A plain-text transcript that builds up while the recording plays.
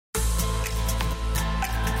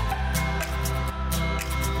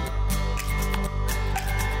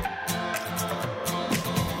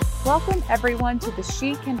Welcome everyone to the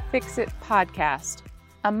She Can Fix It podcast,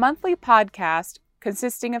 a monthly podcast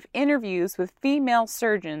consisting of interviews with female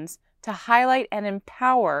surgeons to highlight and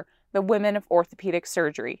empower the women of orthopedic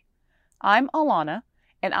surgery. I'm Alana,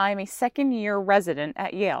 and I'm a second-year resident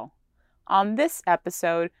at Yale. On this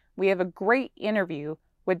episode, we have a great interview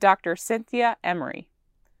with Dr. Cynthia Emery.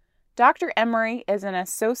 Dr. Emery is an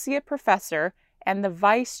associate professor and the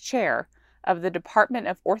vice chair of the Department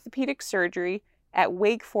of Orthopedic Surgery at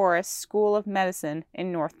Wake Forest School of Medicine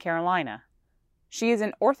in North Carolina. She is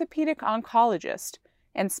an orthopedic oncologist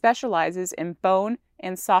and specializes in bone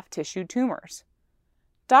and soft tissue tumors.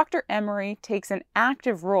 Dr. Emery takes an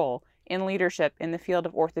active role in leadership in the field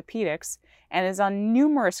of orthopedics and is on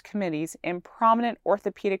numerous committees in prominent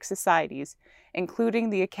orthopedic societies, including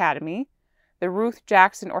the Academy, the Ruth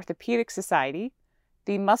Jackson Orthopedic Society,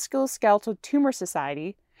 the Musculoskeletal Tumor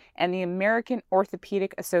Society, and the American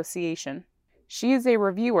Orthopedic Association. She is a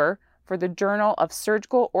reviewer for the Journal of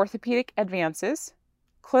Surgical Orthopedic Advances,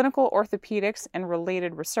 Clinical Orthopedics and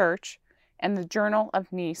Related Research, and the Journal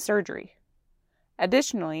of Knee Surgery.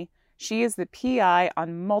 Additionally, she is the PI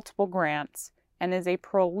on multiple grants and is a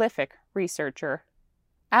prolific researcher.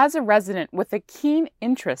 As a resident with a keen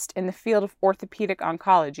interest in the field of orthopedic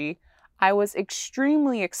oncology, I was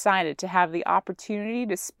extremely excited to have the opportunity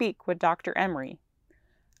to speak with Dr. Emery.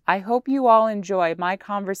 I hope you all enjoy my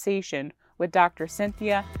conversation with Dr.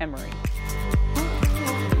 Cynthia Emery.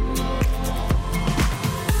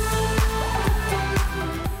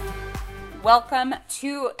 Welcome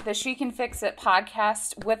to the She Can Fix It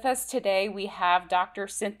podcast. With us today, we have Dr.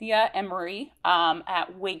 Cynthia Emery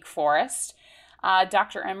at Wake Forest.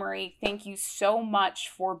 Dr. Emery, thank you so much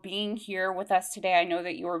for being here with us today. I know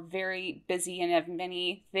that you are very busy and have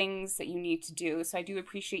many things that you need to do, so I do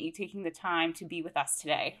appreciate you taking the time to be with us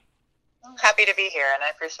today. I'm happy to be here, and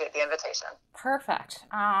I appreciate the invitation. Perfect.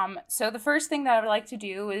 So the first thing that I would like to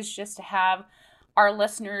do is just to have our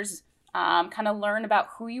listeners kind of learn about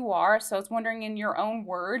who you are. So I was wondering, in your own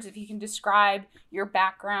words, if you can describe your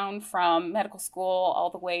background from medical school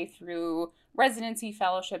all the way through residency,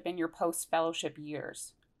 fellowship, and your post-fellowship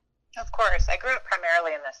years. Of course. I grew up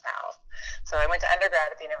primarily in the South. So I went to undergrad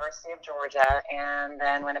at the University of Georgia and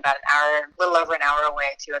then went about a little over an hour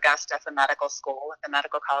away to Augusta for medical school at the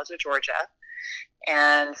Medical College of Georgia.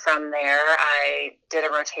 And from there, I did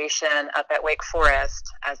a rotation up at Wake Forest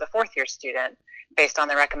as a fourth-year student based on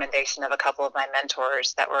the recommendation of a couple of my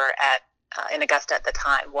mentors that were in Augusta at the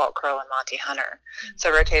time, Walt Crow and Monty Hunter. So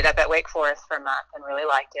I rotated up at Wake Forest for a month and really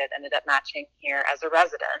liked it. Ended up matching here as a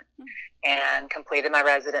resident and completed my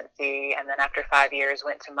residency. And then after 5 years,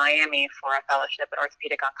 went to Miami for a fellowship in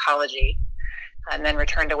orthopedic oncology, and then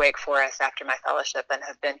returned to Wake Forest after my fellowship and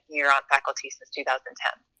have been here on faculty since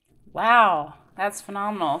 2010. Wow, that's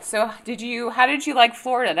phenomenal. So how did you like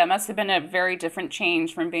Florida? That must have been a very different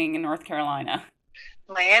change from being in North Carolina.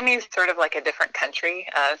 Miami is sort of like a different country,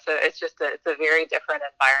 so it's a very different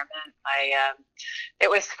environment. It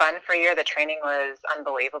was fun for a year. The training was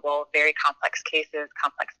unbelievable. Very complex cases,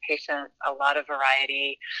 complex patients, a lot of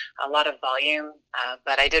variety, a lot of volume.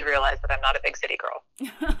 But I did realize that I'm not a big city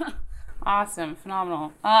girl. Awesome,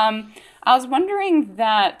 phenomenal. I was wondering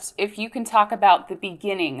that if you can talk about the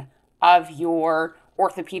beginning of your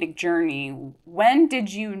orthopedic journey. When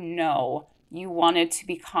did you know you wanted to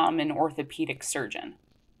become an orthopedic surgeon?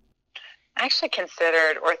 I actually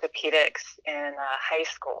considered orthopedics in high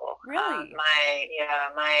school. Really? I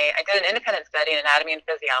did an independent study in anatomy and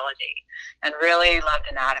physiology and really loved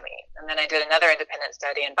anatomy. And then I did another independent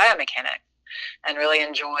study in biomechanics and really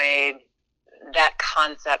enjoyed that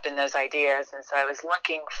concept and those ideas. And so I was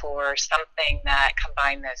looking for something that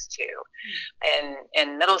combined those two.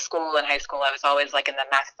 In middle school and high school, I was always like in the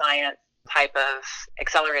math science type of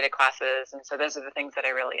accelerated classes, and so those are the things that I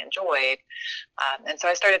really enjoyed. And so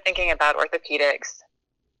I started thinking about orthopedics,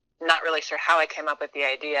 not really sure how I came up with the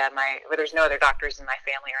idea. There's no other doctors in my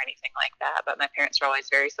family or anything like that, but my parents were always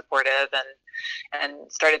very supportive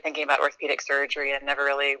and started thinking about orthopedic surgery and never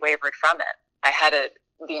really wavered from it. I had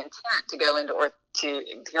the intent to go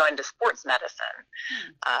into sports medicine.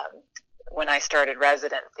 When I started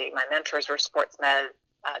residency, my mentors were sports med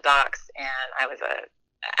docs, and I was a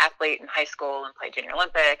athlete in high school and played junior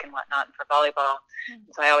Olympic and whatnot for volleyball.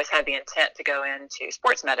 So I always had the intent to go into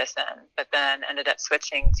sports medicine, but then ended up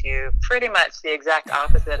switching to pretty much the exact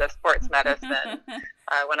opposite of sports medicine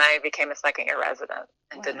when I became a second-year resident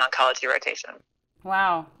and did an oncology rotation.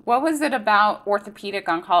 Wow. What was it about orthopedic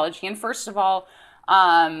oncology? And first of all,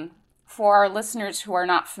 for our listeners who are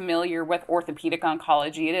not familiar with orthopedic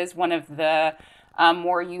oncology, it is one of the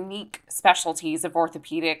more unique specialties of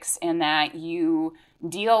orthopedics in that you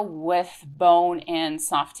deal with bone and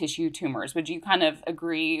soft tissue tumors. Would you kind of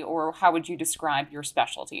agree, or how would you describe your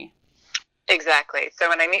specialty? Exactly. So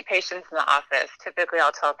when I meet patients in the office, typically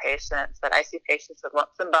I'll tell patients that I see patients with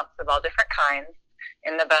lumps and bumps of all different kinds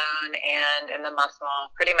in the bone and in the muscle,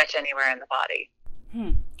 pretty much anywhere in the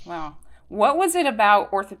body. Wow. What was it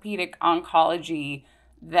about orthopedic oncology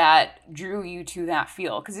that drew you to that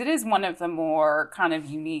field? Because it is one of the more kind of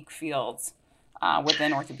unique fields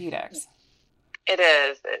within orthopedics. It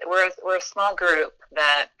is. We're a small group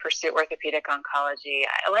that pursue orthopedic oncology.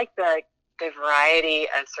 I like the variety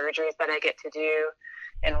of surgeries that I get to do.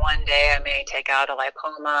 In one day, I may take out a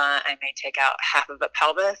lipoma. I may take out half of a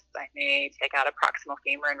pelvis. I may take out a proximal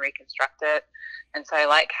femur and reconstruct it. And so I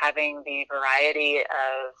like having the variety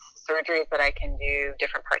of surgeries that I can do,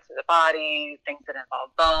 different parts of the body, things that involve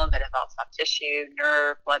bone, that involve soft tissue,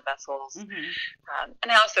 nerve, blood vessels.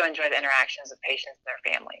 And I also enjoy the interactions with patients and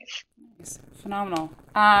their families. Nice. Phenomenal.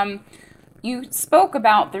 You spoke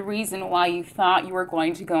about the reason why you thought you were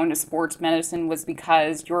going to go into sports medicine was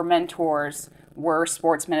because your mentors were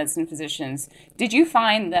sports medicine physicians. Did you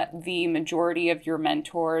find that the majority of your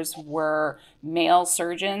mentors were male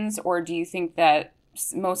surgeons, or do you think that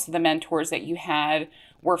most of the mentors that you had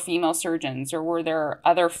were female surgeons, or were there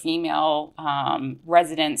other female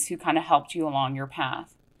residents who kind of helped you along your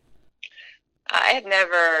path? I had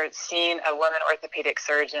never seen a woman orthopedic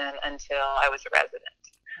surgeon until I was a resident.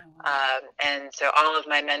 And so all of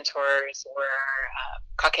my mentors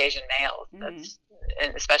were Caucasian males.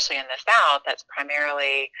 And especially in the South, that's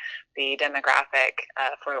primarily the demographic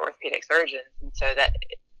for orthopedic surgeons. And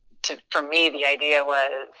so for me, the idea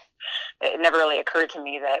was, it never really occurred to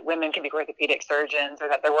me that women could be orthopedic surgeons or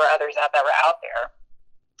that there were others that were out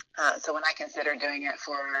there. So when I considered doing it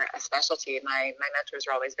for a specialty, my mentors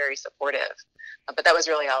were always very supportive. But that was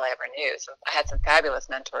really all I ever knew. So I had some fabulous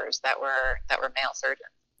mentors that were male surgeons.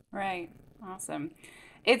 Right. Awesome.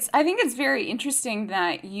 I think it's very interesting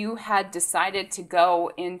that you had decided to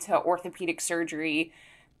go into orthopedic surgery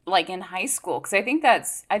like in high school, because I think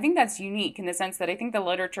that's unique in the sense that I think the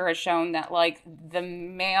literature has shown that like the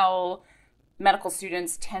male medical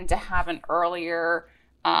students tend to have an earlier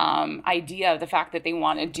idea of the fact that they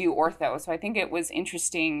want to do ortho. So I think it was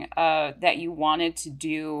interesting that you wanted to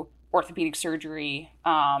do orthopedic surgery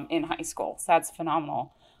in high school. So that's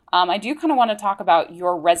phenomenal. I do kind of want to talk about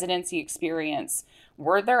your residency experience.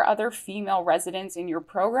 Were there other female residents in your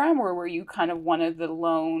program, or were you kind of one of the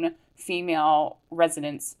lone female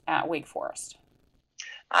residents at Wake Forest?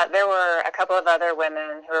 There were a couple of other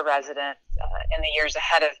women who were residents in the years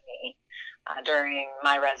ahead of me during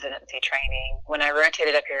my residency training. When I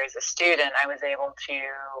rotated up here as a student, I was able to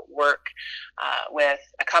work with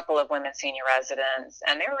a couple of women senior residents,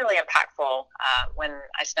 and they were really impactful when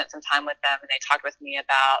I spent some time with them, and they talked with me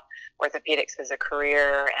about orthopedics as a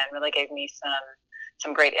career and really gave me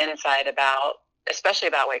some great insight especially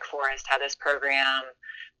about Wake Forest, how this program,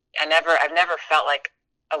 I've never felt like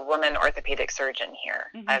a woman orthopedic surgeon here.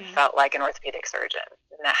 I've felt like an orthopedic surgeon,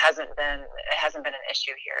 and it hasn't been an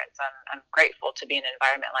issue here. And so I'm grateful to be in an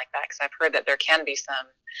environment like that, because I've heard that there can be some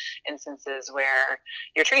instances where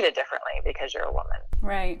you're treated differently because you're a woman.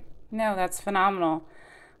 Right. No, that's phenomenal.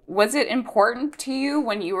 Was it important to you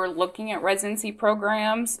when you were looking at residency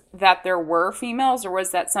programs that there were females, or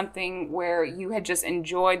was that something where you had just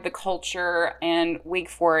enjoyed the culture and Wake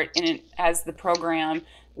Forest as the program,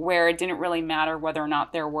 where it didn't really matter whether or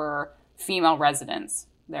not there were female residents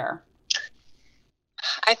there?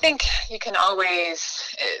 I think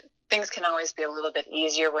things can always be a little bit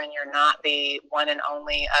easier when you're not the one and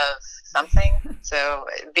only of something. So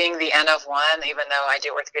being the N of one, even though I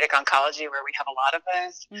do orthopedic oncology where we have a lot of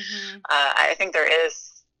those, I think there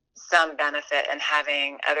is some benefit in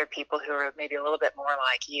having other people who are maybe a little bit more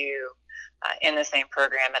like you in the same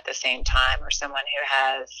program at the same time, or someone who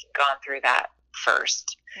has gone through that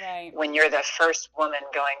first. Right. When you're the first woman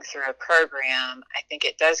going through a program, I think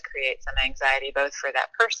it does create some anxiety both for that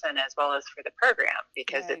person as well as for the program,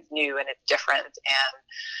 because it's new and it's different.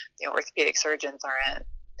 And orthopedic surgeons aren't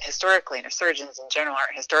historically, and surgeons in general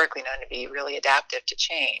aren't historically known to be really adaptive to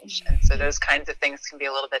change. And so those kinds of things can be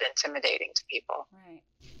a little bit intimidating to people. Right.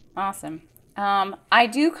 Awesome. I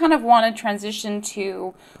do kind of want to transition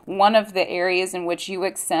to one of the areas in which you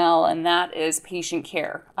excel, and that is patient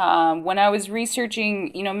care. When I was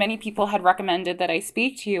researching, many people had recommended that I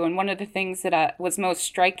speak to you, and one of the things that was most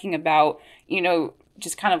striking about,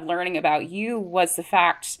 just kind of learning about you was the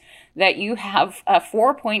fact that you have a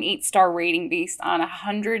 4.8 star rating based on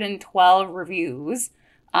 112 reviews,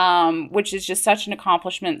 which is just such an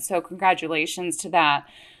accomplishment. So congratulations to that.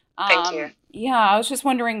 Thank you. Yeah, I was just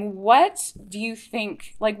wondering, what do you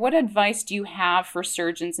think, like, what advice do you have for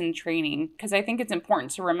surgeons in training? Because I think it's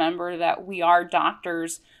important to remember that we are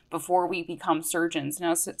doctors before we become surgeons.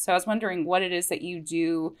 Now, so I was wondering what it is that you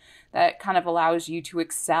do that kind of allows you to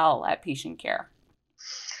excel at patient care.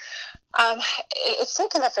 Um, it's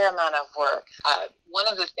taken a fair amount of work. One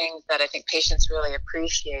of the things that I think patients really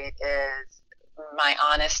appreciate is my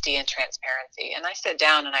honesty and transparency. And I sit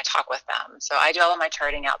down and I talk with them. So I do all of my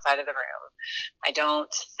charting outside of the room. I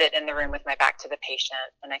don't sit in the room with my back to the patient.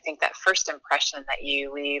 And I think that first impression that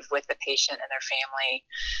you leave with the patient and their family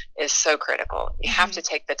is so critical. You have to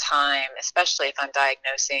take the time, especially if I'm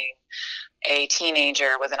diagnosing a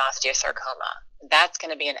teenager with an osteosarcoma. That's going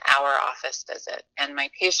to be an hour office visit. And my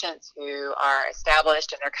patients who are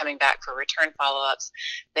established and they're coming back for return follow-ups,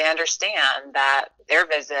 they understand that their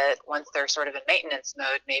visit, once they're sort of in maintenance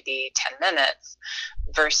mode, may be 10 minutes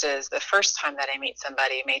versus the first time that I meet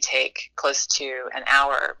somebody may take close to an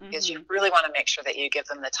hour, because you really want to make sure that you give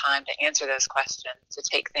them the time to answer those questions, to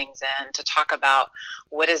take things in, to talk about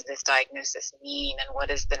what does this diagnosis mean and what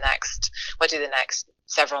do the next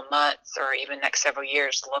several months or even next several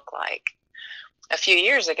years look like. A few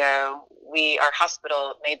years ago, our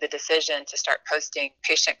hospital made the decision to start posting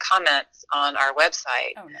patient comments on our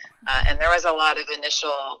website. Oh, no. And there was a lot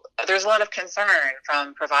of concern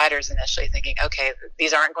from providers initially thinking, okay,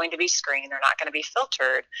 these aren't going to be screened. They're not going to be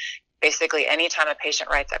filtered. Basically, anytime a patient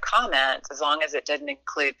writes a comment, as long as it didn't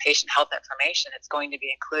include patient health information, it's going to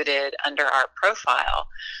be included under our profile.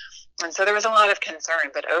 And so there was a lot of concern,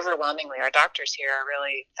 but overwhelmingly, our doctors here are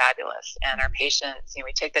really fabulous. And our patients,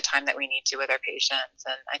 we take the time that we need to with our patients.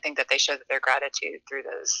 And I think that they show their gratitude through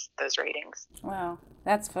those ratings. Wow,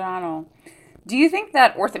 that's phenomenal. Do you think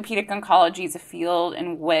that orthopedic oncology is a field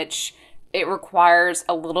in which it requires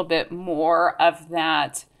a little bit more of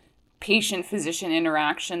that patient-physician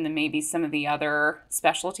interaction than maybe some of the other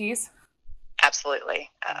specialties? Absolutely.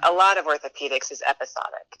 A lot of orthopedics is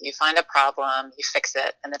episodic. You find a problem, you fix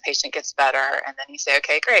it, and the patient gets better, and then you say,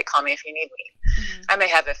 okay, great, call me if you need me. I may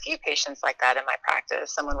have a few patients like that in my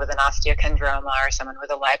practice, someone with an osteochondroma or someone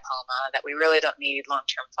with a lipoma that we really don't need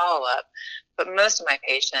long-term follow-up. But most of my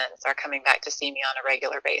patients are coming back to see me on a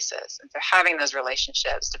regular basis. And so having those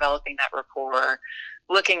relationships, developing that rapport,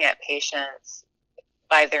 looking at patients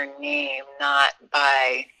by their name, not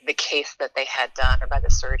by the case that they had done or by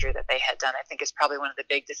the surgery that they had done, I think is probably one of the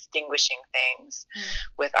big distinguishing things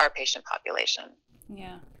with our patient population.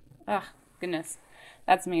 Yeah. Oh, goodness.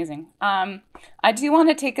 That's amazing. I do want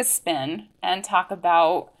to take a spin and talk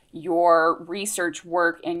about your research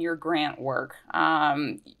work and your grant work.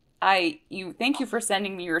 Thank you for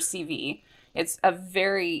sending me your CV. It's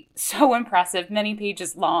so impressive, many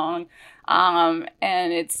pages long, and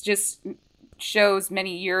it's just shows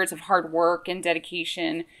many years of hard work and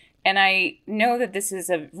dedication. And I know that this is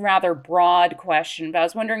a rather broad question, but I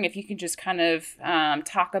was wondering if you could just kind of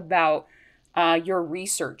talk about your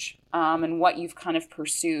research and what you've kind of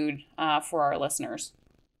pursued for our listeners.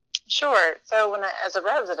 Sure. So as a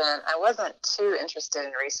resident, I wasn't too interested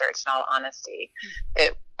in research, in all honesty.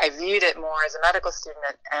 I viewed it more as a medical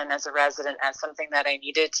student and as a resident as something that I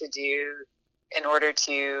needed to do in order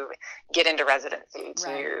to get into residency,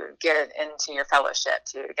 to get into your fellowship,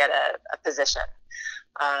 to get a position.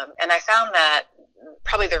 And I found that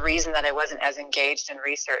probably the reason that I wasn't as engaged in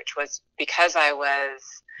research was because I was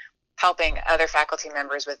helping other faculty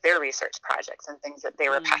members with their research projects and things that they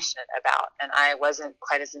were passionate about, and I wasn't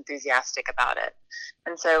quite as enthusiastic about it.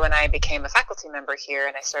 And so when I became a faculty member here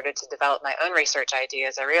and I started to develop my own research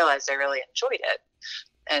ideas, I realized I really enjoyed it.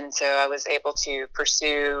 And so I was able to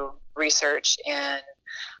pursue research in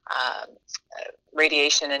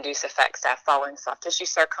radiation-induced effect staph following soft tissue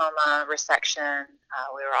sarcoma resection.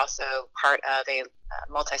 We were also part of a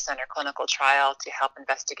multi-center clinical trial to help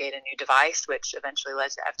investigate a new device, which eventually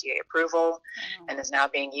led to FDA approval and is now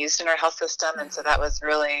being used in our health system. And so that was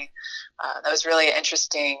really an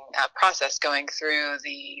interesting process, going through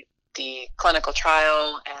the clinical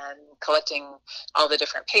trial and collecting all the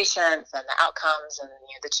different patients and the outcomes and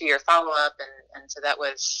the 2-year follow-up, and so that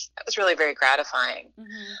was really very gratifying.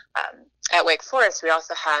 At Wake Forest, we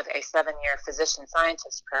also have a 7-year physician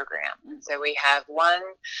scientist program, and so we have one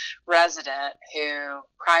resident who,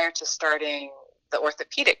 prior to starting the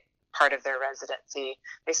orthopedic part of their residency,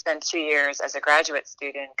 they spend 2 years as a graduate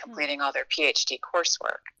student completing all their PhD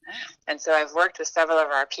coursework. And so I've worked with several of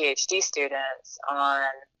our PhD students on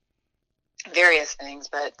various things,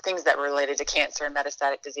 but things that were related to cancer,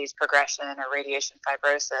 metastatic disease progression, or radiation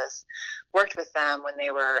fibrosis. Worked with them when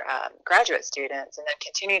they were graduate students, and then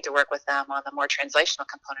continued to work with them on the more translational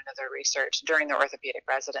component of their research during their orthopedic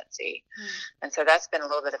residency. And so that's been a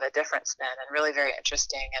little bit of a different spin and really very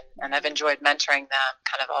interesting. And I've enjoyed mentoring them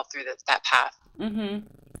kind of all through that path.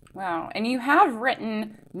 Wow. And you have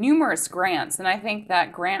written numerous grants, and I think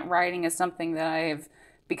that grant writing is something that I've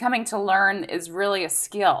becoming to learn is really a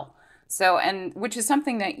skill. So, and which is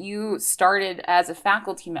something that you started as a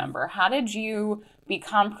faculty member. How did you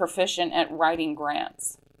become proficient at writing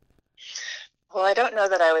grants? Well, I don't know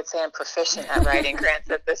that I would say I'm proficient at writing grants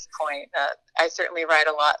at this point. I certainly write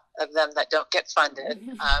a lot of them that don't get funded,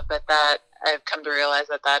 but that I've come to realize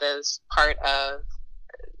that is part of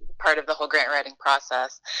the whole grant writing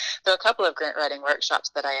process. There are a couple of grant writing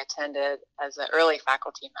workshops that I attended as an early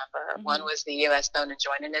faculty member. One was the U.S. Bone and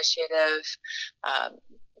Joint Initiative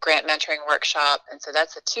grant mentoring workshop, and so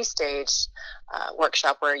that's a two-stage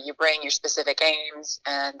workshop where you bring your specific aims,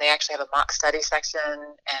 and they actually have a mock study section,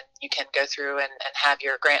 and you can go through and have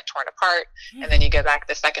your grant torn apart, and then you go back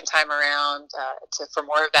the second time around for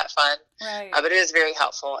more of that fun. Right. But it is very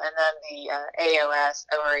helpful. And then the AOS,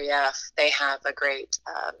 OREF, they have a great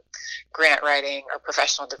grant writing or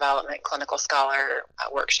professional development clinical scholar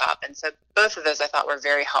workshop. And so both of those I thought were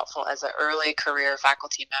very helpful as an early career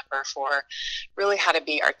faculty member for really how to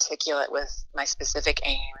be articulate with my specific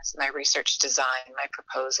aims, my research design, my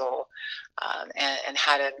proposal, and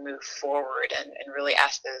how to move forward and really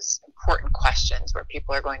ask those important questions where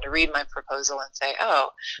people are going to read my proposal and say, oh,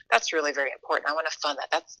 that's really very important. I want to fund that.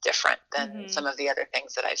 That's different than some of the other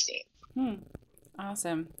things that I've seen.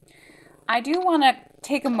 Awesome. I do want to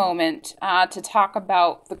take a moment to talk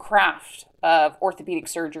about the craft of orthopedic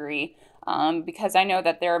surgery, because I know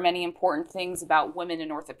that there are many important things about women in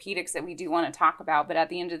orthopedics that we do want to talk about, but at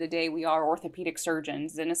the end of the day, we are orthopedic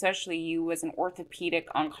surgeons, and especially you as an orthopedic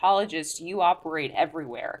oncologist, you operate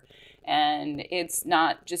everywhere, and it's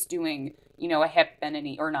not just doing a hip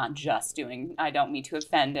and or not just doing, I don't mean to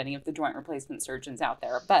offend any of the joint replacement surgeons out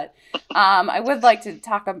there, but I would like to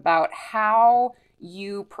talk about how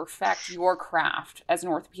you perfect your craft as an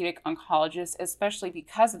orthopedic oncologist, especially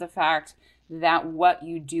because of the fact that what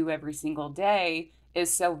you do every single day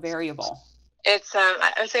is so variable. It's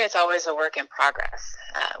I would say it's always a work in progress.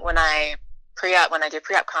 When I do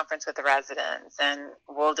pre-op conference with the residents, and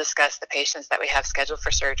we'll discuss the patients that we have scheduled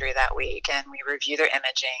for surgery that week, and we review their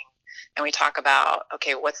imaging, and we talk about,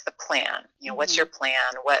 okay, what's the plan? What's your plan?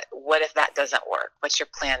 What if that doesn't work? What's your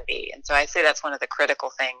plan B? And so I say that's one of the critical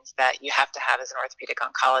things that you have to have as an orthopedic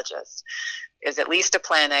oncologist, is at least a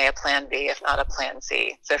plan A, a plan B, if not a plan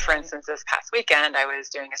C. So for instance, this past weekend, I was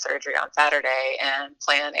doing a surgery on Saturday, and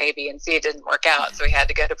plan A, B, and C didn't work out. So we had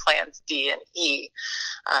to go to plans D and E.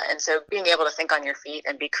 And so being able to think on your feet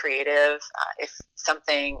and be creative, if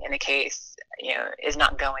something in a case, is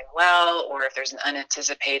not going well, or if there's an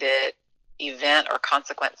unanticipated event or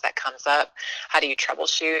consequence that comes up, how do you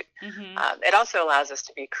troubleshoot? It also allows us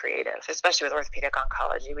to be creative, especially with orthopedic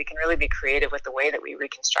oncology. We can really be creative with the way that we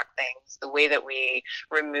reconstruct things, the way that we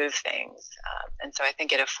remove things. And so I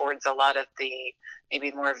think it affords a lot of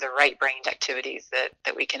maybe more of the right-brained activities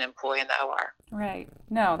that we can employ in the OR. Right.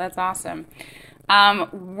 No, that's awesome.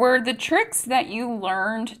 Were the tricks that you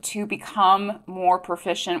learned to become more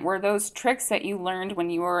proficient, were those tricks that you learned when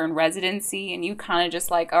you were in residency and you kind of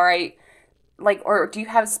just all right, or do you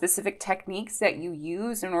have specific techniques that you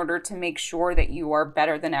use in order to make sure that you are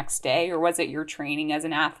better the next day? Or was it your training as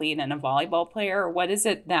an athlete and a volleyball player? Or what is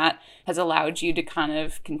it that has allowed you to kind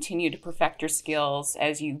of continue to perfect your skills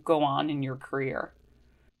as you go on in your career?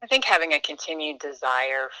 I think having a continued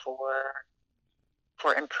desire for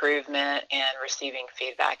improvement and receiving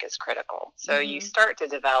feedback is critical. So you start to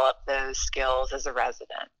develop those skills as a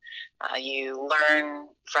resident. You learn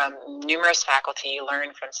from numerous faculty, you learn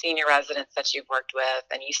from senior residents that you've worked with,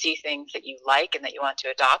 and you see things that you like and that you want to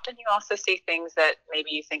adopt, and you also see things that maybe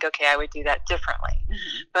you think, okay, I would do that differently.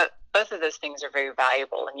 But both of those things are very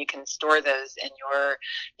valuable, and you can store those in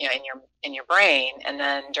your brain. And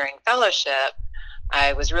then during fellowship,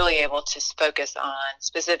 I was really able to focus on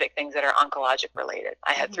specific things that are oncologic related.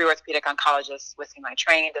 I had 3 orthopedic oncologists with whom I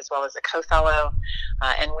trained, as well as a co-fellow,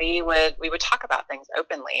 and we would talk about things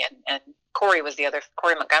openly. And Corey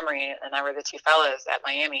Montgomery and I were the 2 fellows at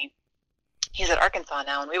Miami. He's at Arkansas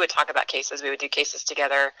now, and we would talk about cases. We would do cases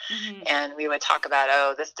together, and we would talk about,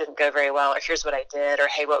 oh, this didn't go very well, or here's what I did, or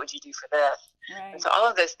hey, what would you do for this? Right. And so all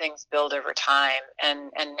of those things build over time.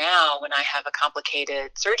 And now when I have a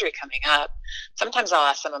complicated surgery coming up, sometimes I'll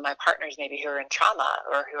ask some of my partners maybe who are in trauma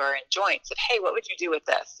or who are in joints, that, hey, what would you do with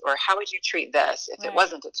this? Or how would you treat this if it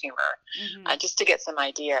wasn't a tumor? Just to get some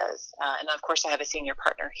ideas. And of course, I have a senior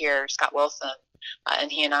partner here, Scott Wilson,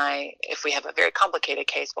 and he and I, if we have a very complicated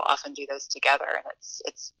case, we'll often do those together. And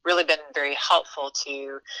it's really been very helpful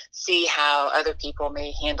to see how other people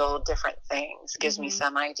may handle different things. Gives me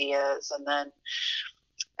some ideas. And then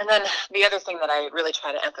the other thing that I really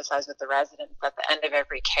try to emphasize with the residents at the end of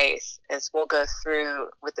every case is we'll go through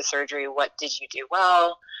with the surgery, what did you do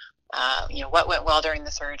well? What went well during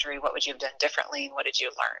the surgery? What would you have done differently? And what did you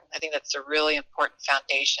learn? I think that's a really important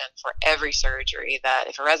foundation for every surgery, that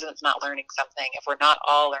if a resident's not learning something, if we're not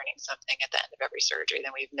all learning something at the end of every surgery,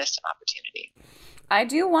 then we've missed an opportunity. I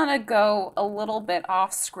do want to go a little bit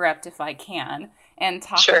off script if I can and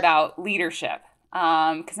talk about leadership.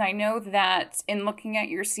 Because I know that in looking at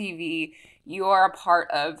your CV, you are a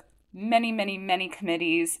part of many, many, many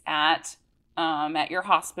committees at your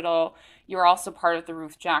hospital. You're also part of the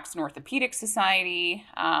Ruth Jackson Orthopedic Society,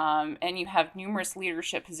 and you have numerous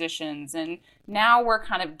leadership positions. And now we're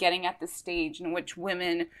kind of getting at the stage in which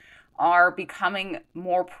women are becoming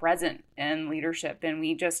more present in leadership. And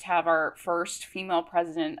we just have our first female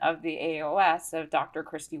president of the AAOS, of Dr.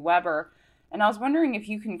 Christy Weber. And I was wondering if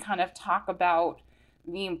you can kind of talk about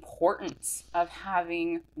the importance of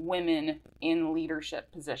having women in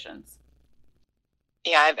leadership positions.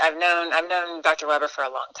 Yeah, I've known Dr. Weber for a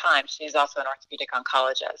long time. She's also an orthopedic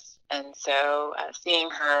oncologist. And so seeing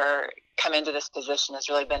her come into this position has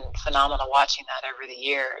really been phenomenal, watching that over the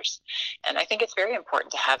years. And I think it's very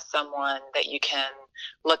important to have someone that you can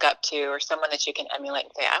look up to, or someone that you can emulate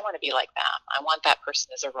and say, I want to be like them. I want that person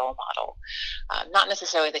as a role model. Not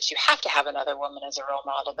necessarily that you have to have another woman as a role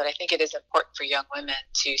model, but I think it is important for young women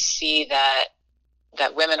to see that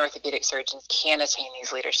women orthopedic surgeons can attain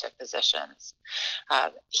these leadership positions.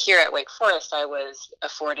 Here at Wake Forest, I was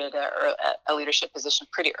afforded a leadership position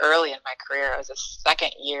pretty early in my career. I was a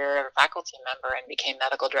second-year faculty member and became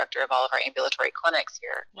medical director of all of our ambulatory clinics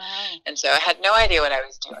here. Wow. And so I had no idea what I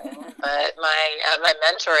was doing. But my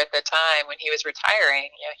mentor at the time, when he was retiring,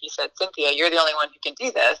 he said, Cynthia, you're the only one who can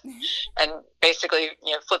do this. And basically,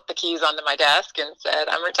 flipped the keys onto my desk and said,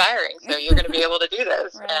 I'm retiring, so you're going to be able to do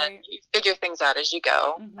this. Right. And you figure things out as you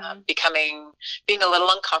go. Being a little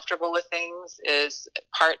uncomfortable with things is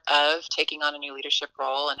part of taking on a new leadership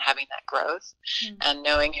role and having that growth, and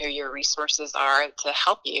knowing who your resources are to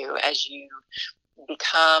help you as you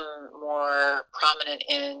become more prominent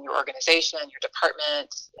in your organization, your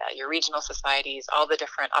department, your regional societies, all the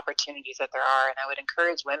different opportunities that there are. And I would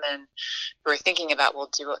encourage women who are thinking about,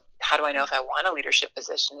 how do I know if I want a leadership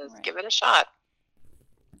position, is give it a shot.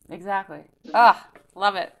 Exactly.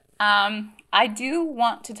 Love it. I do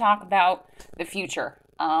want to talk about the future.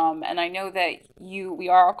 And I know that we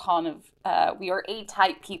are all kind of, we are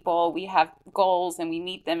A-type people. We have goals and we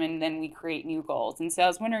meet them and then we create new goals. And so I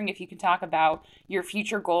was wondering if you could talk about your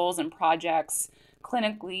future goals and projects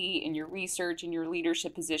clinically, in your research, in your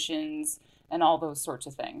leadership positions, and all those sorts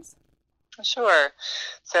of things. Sure.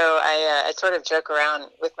 So I sort of joke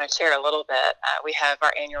around with my chair a little bit. We have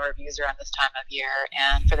our annual reviews around this time of year.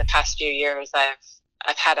 And for the past few years,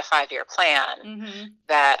 I've had a 5-year plan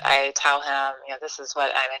that I tell him, this is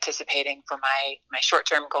what I'm anticipating for my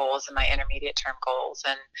short-term goals and my intermediate-term goals.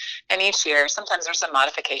 And each year, sometimes there's some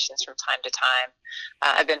modifications from time to time.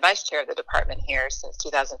 I've been vice chair of the department here since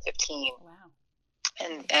 2015. Wow.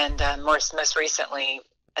 And most recently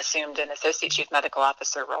assumed an associate chief medical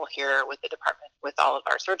officer role here with the department, with all of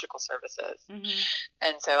our surgical services.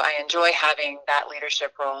 And so I enjoy having that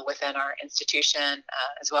leadership role within our institution,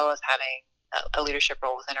 as well as having a leadership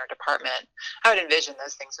role within our department. I would envision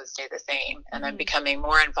those things would stay the same. And I'm becoming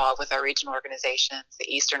more involved with our regional organizations,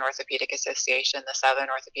 the Eastern Orthopedic Association, the Southern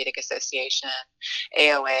Orthopedic Association,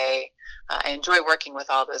 AOA. I enjoy working with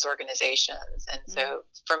all those organizations. And so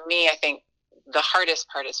for me, I think the hardest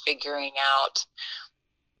part is figuring out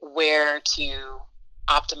where to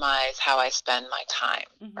optimize how I spend my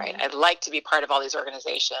time, right? I'd like to be part of all these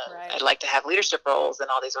organizations. Right. I'd like to have leadership roles in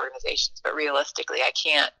all these organizations, but realistically, I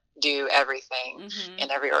can't do everything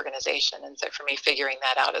in every organization. And so for me, figuring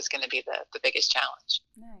that out is going to be the biggest challenge.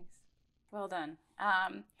 Nice. Well done.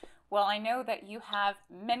 Well, I know that you have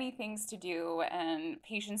many things to do and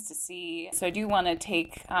patients to see. So I do want to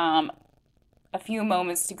take a few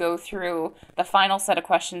moments to go through the final set of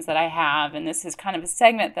questions that I have. And this is kind of a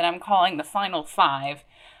segment that I'm calling the Final Five,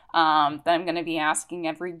 that I'm going to be asking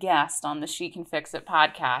every guest on the She Can Fix It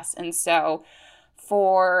podcast. And so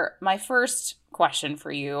for my first question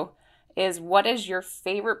for you is what is your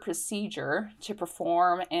favorite procedure to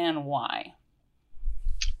perform and why?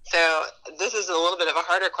 So this is a little bit of a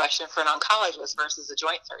harder question for an oncologist versus a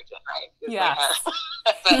joint surgeon, right? Yeah.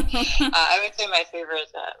 But I would say my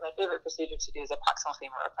favorite procedure to do is a proximal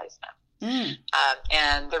femur replacement.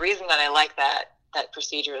 And the reason that I like that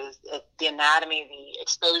procedure is the anatomy, the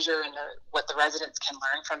exposure, and what the residents can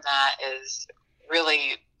learn from that is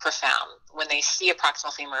really profound. When they see a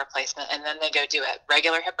proximal femur replacement and then they go do a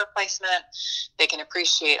regular hip replacement, they can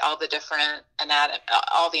appreciate all the different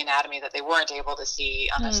anatomy that they weren't able to see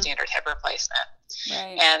on a standard hip replacement.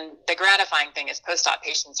 Right. And the gratifying thing is post-op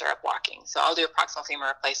patients are up walking. So I'll do a proximal femur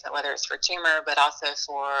replacement, whether it's for tumor, but also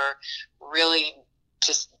for really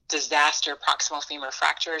just disaster proximal femur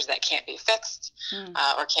fractures that can't be fixed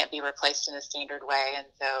or can't be replaced in a standard way. And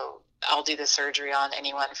so I'll do the surgery on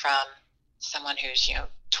anyone from someone who's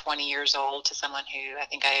 20 years old to someone who, I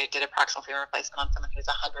think I did a proximal femur replacement on someone who's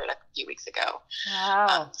 100 a few weeks ago.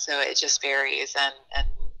 Wow. So it just varies, and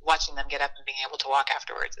watching them get up and being able to walk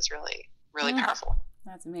afterwards is really, really powerful.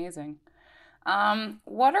 That's amazing.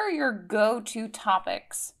 What are your go-to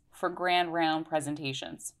topics for grand round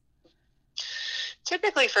presentations?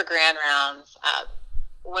 Typically for grand rounds,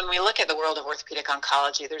 when we look at the world of orthopedic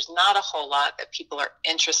oncology, there's not a whole lot that people are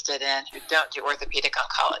interested in who don't do orthopedic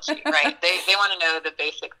oncology, right? They want to know the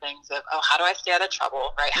basic things of, how do I stay out of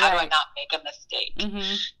trouble, right? How do I not make a mistake?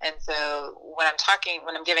 And so when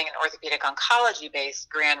I'm giving an orthopedic oncology-based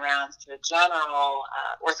grand rounds to a general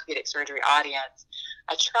orthopedic surgery audience,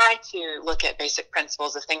 I try to look at basic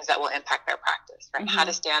principles of things that will impact their practice, right? How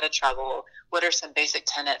to stay out of trouble. What are some basic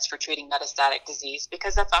tenets for treating metastatic disease?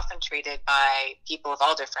 Because that's often treated by people of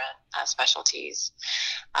all different specialties.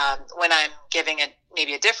 When I'm giving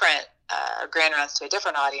maybe a different grand rounds to a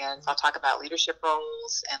different audience, I'll talk about leadership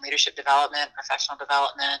roles and leadership development, professional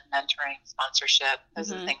development, mentoring, sponsorship.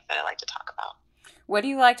 Those are the things that I like to talk about. What do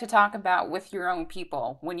you like to talk about with your own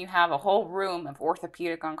people when you have a whole room of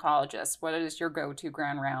orthopedic oncologists? What is your go-to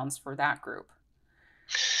grand rounds for that group?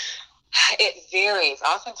 It varies.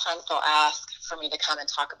 Oftentimes they'll ask for me to come and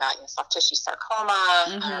talk about soft tissue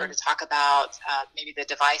sarcoma or to talk about maybe the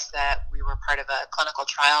device that we were part of a clinical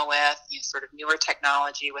trial with, sort of newer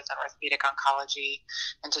technology within orthopedic oncology,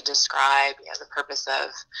 and to describe the purpose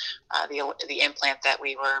of the implant that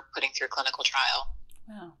we were putting through a clinical trial.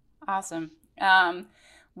 Wow, awesome.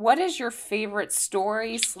 What is your favorite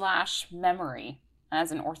story / memory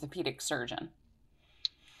as an orthopedic surgeon?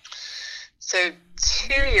 So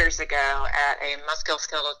 2 years ago at a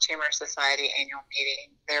Musculoskeletal Tumor Society annual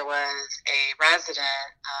meeting, there was a resident.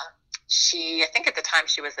 I think at the time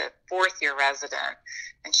she was a 4th-year resident,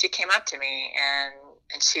 and she came up to me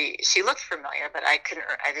and she looked familiar, but I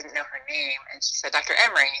didn't know her name. And she said, "Dr.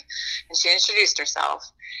 Emery," and she introduced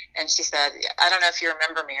herself. And she said, "I don't know if you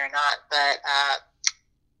remember me or not, but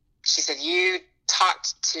she said, you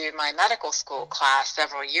talked to my medical school class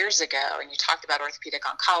several years ago, and you talked about orthopedic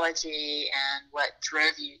oncology and what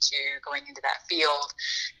drove you to going into that field."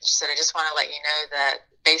 And she said, "I just want to let you know that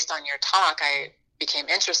based on your talk, I became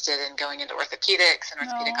interested in going into orthopedics and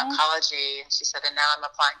orthopedic oncology." And she said, "And now I'm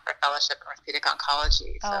applying for a fellowship in orthopedic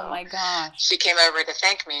oncology." So oh my gosh. she came over to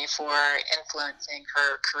thank me for influencing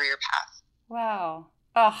her career path. Wow.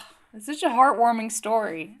 Oh, it's such a heartwarming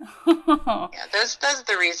story. Yeah, those are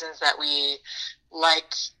the reasons that we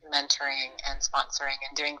like mentoring and sponsoring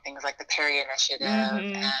and doing things like the Perry Initiative.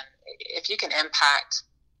 And if you can impact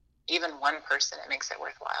even one person, it makes it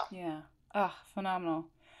worthwhile. Yeah. Oh, phenomenal.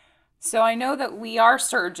 So I know that we are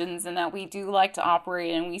surgeons and that we do like to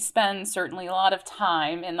operate, and we spend certainly a lot of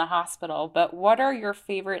time in the hospital, but what are your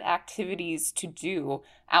favorite activities to do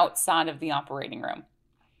outside of the operating room?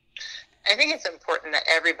 I think it's important that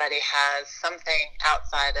everybody has something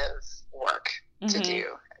outside of work to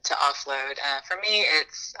do, to offload. For me,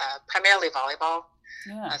 it's primarily volleyball.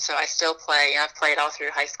 Yeah. So I still play. I've played all through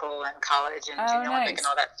high school and college and junior Olympic and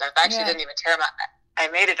all that stuff. I actually didn't even I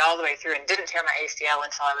made it all the way through and didn't tear my ACL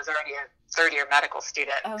until I was already a third-year medical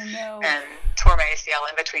student. Oh, no. And tore my ACL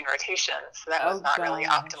in between rotations. So that was not really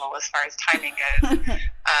optimal as far as timing goes.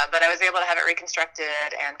 But I was able to have it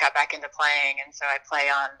reconstructed and got back into playing. And so I play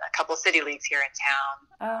on a couple city leagues here in town.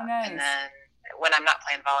 Oh, nice. And then when I'm not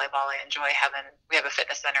playing volleyball, I enjoy we have a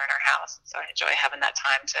fitness center in our house. So I enjoy having that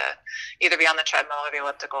time to either be on the treadmill or the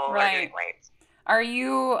elliptical or doing weights. Are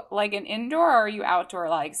you like an indoor or are you outdoor,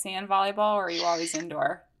 like sand volleyball, or are you always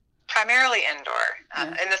indoor? Primarily indoor.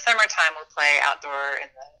 In the summertime, we'll play outdoor in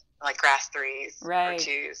the grass threes or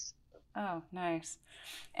 2s. Oh, nice.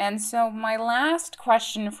 And so my last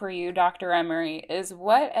question for you, Dr. Emery, is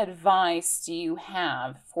what advice do you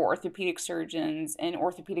have for orthopedic surgeons and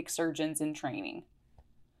orthopedic surgeons in training?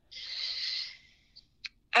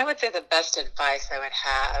 I would say the best advice I would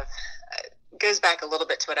have goes back a little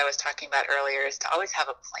bit to what I was talking about earlier, is to always have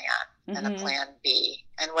a plan and a plan B.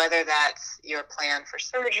 And whether that's your plan for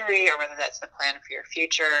surgery or whether that's the plan for your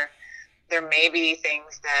future, there may be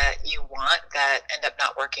things that you want that end up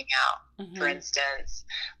not working out. For instance,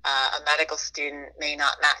 a medical student may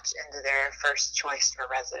not match into their first choice for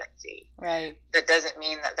residency. Right. That doesn't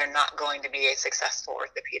mean that they're not going to be a successful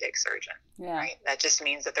orthopedic surgeon. Yeah. Right. That just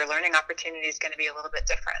means that their learning opportunity is going to be a little bit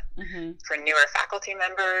different. For newer faculty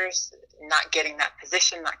members, not getting that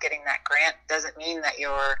position, not getting that grant doesn't mean that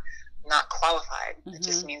you're not qualified. It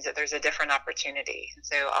just means that there's a different opportunity.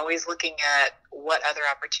 So always looking at what other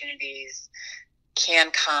opportunities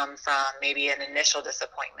can come from maybe an initial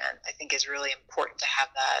disappointment, I think is really important to have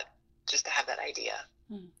that, just to have that idea.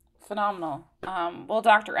 Phenomenal. Well,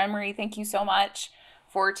 Dr. Emery, thank you so much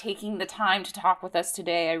for taking the time to talk with us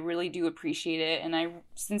today. I really do appreciate it, and I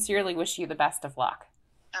sincerely wish you the best of luck.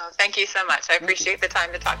 Oh, thank you so much. I appreciate the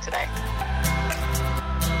time to talk today.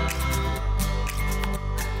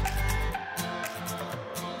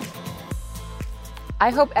 I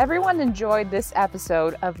hope everyone enjoyed this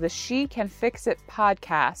episode of the She Can Fix It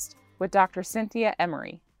podcast with Dr. Cynthia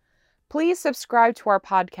Emery. Please subscribe to our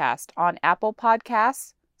podcast on Apple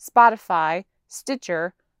Podcasts, Spotify,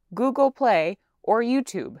 Stitcher, Google Play, or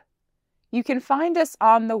YouTube. You can find us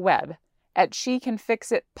on the web at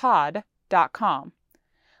shecanfixitpod.com.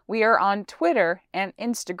 We are on Twitter and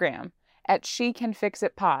Instagram at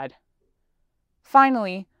shecanfixitpod.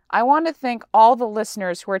 Finally, I want to thank all the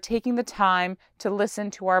listeners who are taking the time to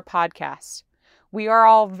listen to our podcast. We are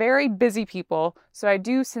all very busy people, so I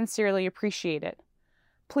do sincerely appreciate it.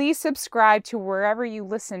 Please subscribe to wherever you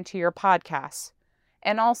listen to your podcasts.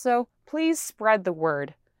 And also, please spread the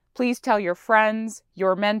word. Please tell your friends,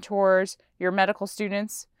 your mentors, your medical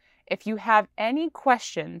students. If you have any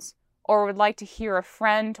questions or would like to hear a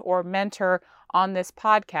friend or mentor on this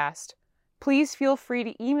podcast, please feel free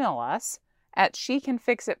to email us at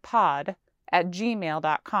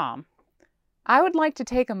shecanfixitpod@gmail.com. I would like to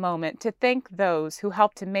take a moment to thank those who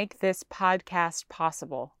helped to make this podcast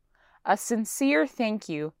possible. A sincere thank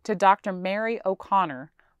you to Dr. Mary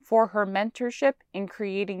O'Connor for her mentorship in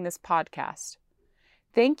creating this podcast.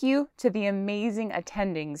 Thank you to the amazing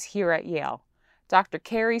attendings here at Yale, Dr.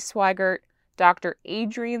 Carrie Swigert, Dr.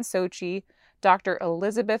 Adrian Sochi, Dr.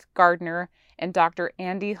 Elizabeth Gardner, and Dr.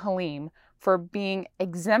 Andy Halim for being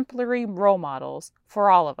exemplary role models for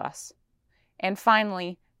all of us. And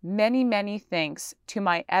finally, many, many thanks to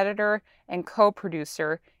my editor and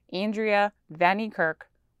co-producer, Andrea Vanny Kirk,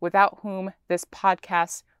 without whom this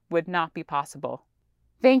podcast would not be possible.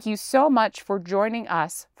 Thank you so much for joining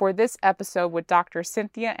us for this episode with Dr.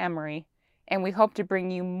 Cynthia Emery, and we hope to bring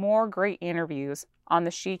you more great interviews on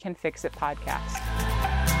the She Can Fix It podcast.